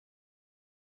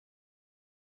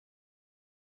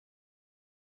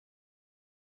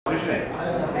What's your name?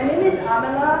 My name is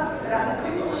Amela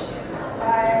Rankovic.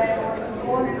 I was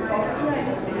born in Bosnia, I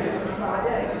used to be in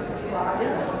Yugoslavia,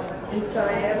 ex-Yugoslavia, in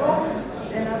Sarajevo.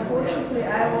 And unfortunately,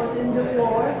 I was in the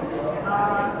war.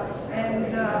 I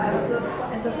was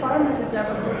as a pharmacist,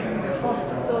 I was working in a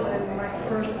hospital as my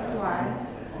first line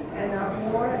in a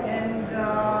war. And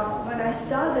when I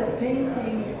started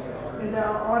painting with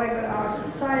the Oregon Art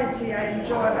Society, I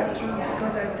enjoy veterans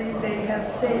because I think they have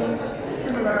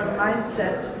similar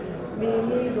mindset. We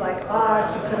need like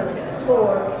art to kind of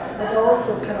explore, but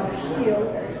also kind of heal.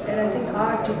 And I think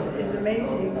art is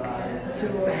amazing to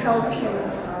help you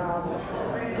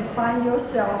to find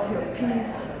yourself, your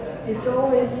peace. It's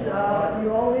always,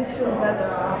 you always feel better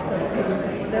after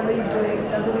painting. Whatever you're doing,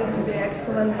 it doesn't need to be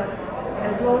excellent, but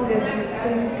as long as you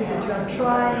think that you are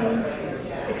trying,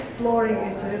 exploring,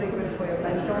 it's really good for your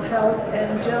mental health,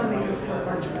 and generally you feel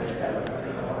much, much better.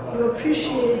 You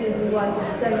appreciate and you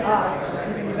understand art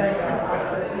even better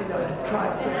after try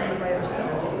to do it by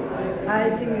yourself. I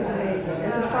think it's amazing.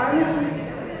 As a pharmacist,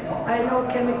 I know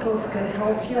chemicals can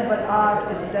help you, but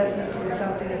art is definitely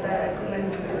something that I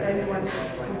recommend for anyone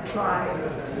who try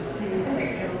to see if they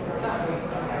can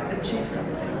achieve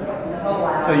something.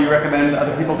 So you recommend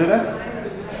other people do this?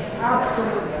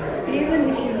 Absolutely. Even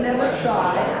if you've never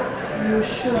tried, you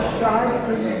should try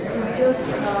because it's just,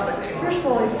 first of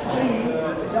all, it's free.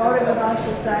 The Oregon Art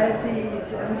Society,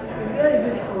 it's a very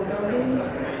beautiful building.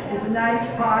 It's a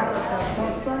nice part of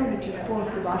Thornton, which is close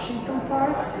to Washington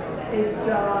Park. It's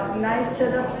nice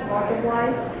setups, a lot of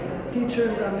lights.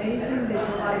 Teachers are amazing. They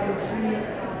provide you free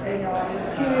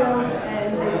materials,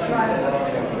 and they try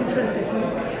different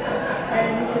techniques.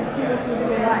 And you can see what you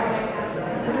really like.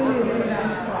 It's a really, really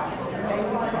nice class,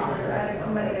 amazing class. I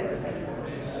recommend it.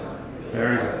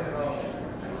 Very good.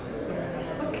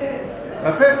 Okay.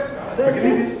 That's it. That's Make it.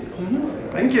 Easy.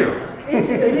 Thank you. It's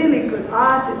really good.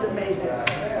 Art is amazing.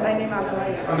 My name is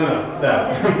Amela. Oh, no. That.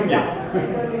 Yes.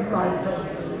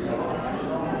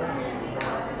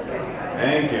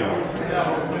 Thank you.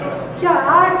 Yeah,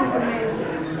 art is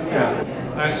amazing.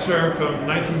 Yeah. I served from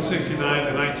 1969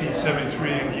 to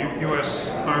 1973 in the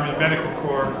U.S. Army Medical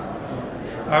Corps.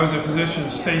 I was a physician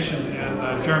stationed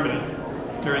in Germany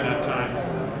during that time,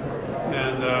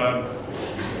 and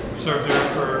served there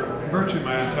for virtually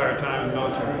my entire time in the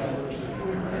military.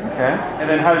 Okay. And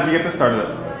then how did you get this started?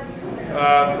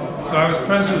 So I was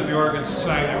president of the Oregon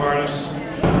Society of Artists,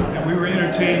 and we were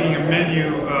entertaining a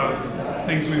menu of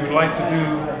things we would like to do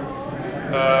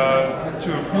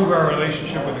to improve our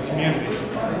relationship with the community.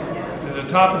 At the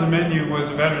top of the menu was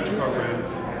a veterans program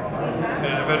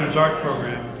and a veterans art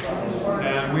program.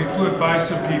 And we flew it by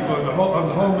some people, and of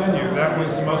the whole menu, that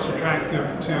was the most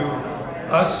attractive to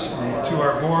us, to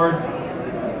our board,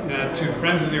 and to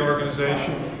friends of the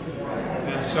organization.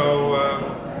 And so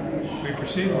we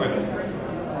proceeded with it.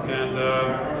 And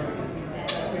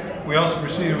we also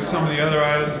proceeded with some of the other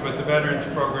items, but the Veterans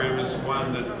Program is the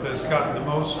one that has gotten the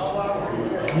most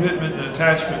commitment and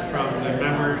attachment from the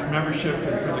membership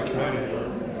and from the community.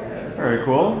 Very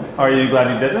cool. Are you glad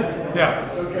you did this?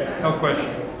 Yeah, no question.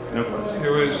 No question. It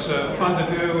was fun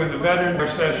to do in the veteran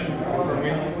session per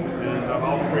week, and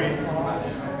all free,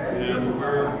 and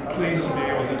we're pleased to be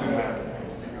able to do that.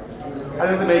 How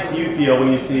does it make you feel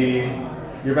when you see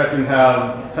your veterans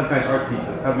have such nice art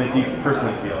pieces? How does it make you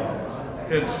personally feel?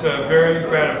 It's very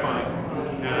gratifying,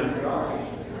 and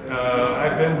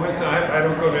I've been with, I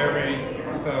don't go to every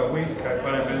week,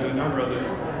 but I've been to a number of them,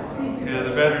 and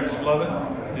the veterans love it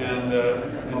and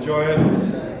enjoy it,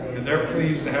 and they're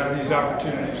pleased to have these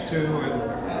opportunities too,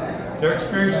 and their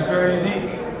experience is very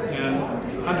unique and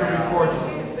underreported,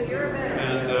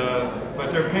 and but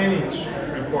their paintings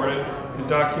report it and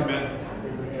document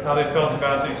how they felt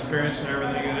about the experience and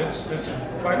everything, and it's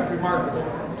quite remarkable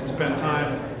to spend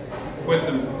time with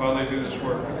them while they do this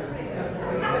work.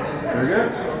 Very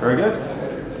good. Very good.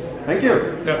 Thank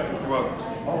you. Yep, you're welcome.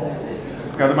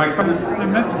 Got the microphone? They're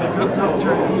meant to be built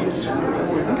military boots.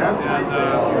 Okay. And,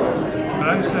 but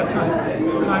I just had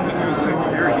time to do a single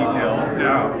hair detail.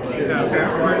 Yeah. Yeah.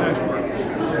 Very nice work. Do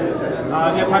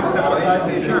you have time to step outside?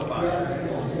 Sure.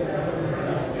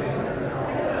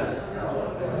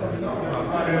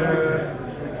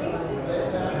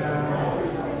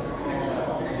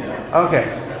 Okay.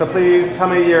 So please tell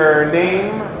me your name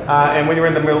and when you were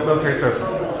in the military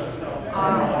service.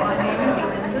 My name is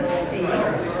Linda Steve,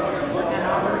 and I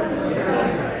was in the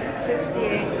service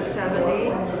 68 to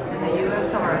 70 in the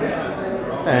U.S. Army.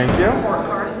 Thank you. Fort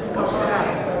Carson,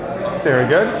 Colorado. Very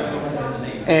good.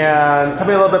 And tell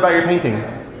me a little bit about your painting.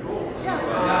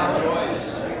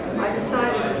 I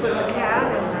decided to put the cat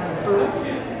in the boots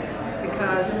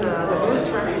because the boots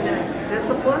represent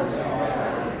discipline,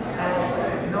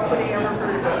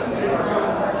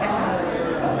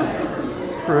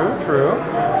 True.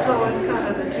 So it's kind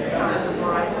of the two sides of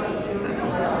life.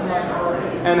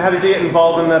 And how did you get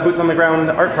involved in the Boots on the Ground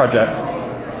art project?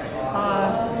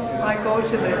 I go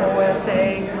to the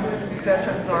OSA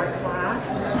Veterans Art class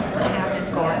and have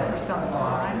been going for some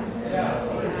time.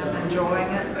 I'm enjoying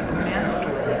it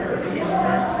immensely.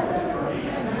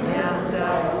 And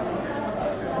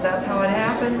that's how it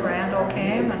happened. Randall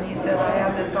came and he said, I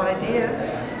have this idea,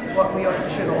 what we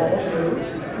should all do.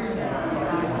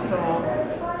 So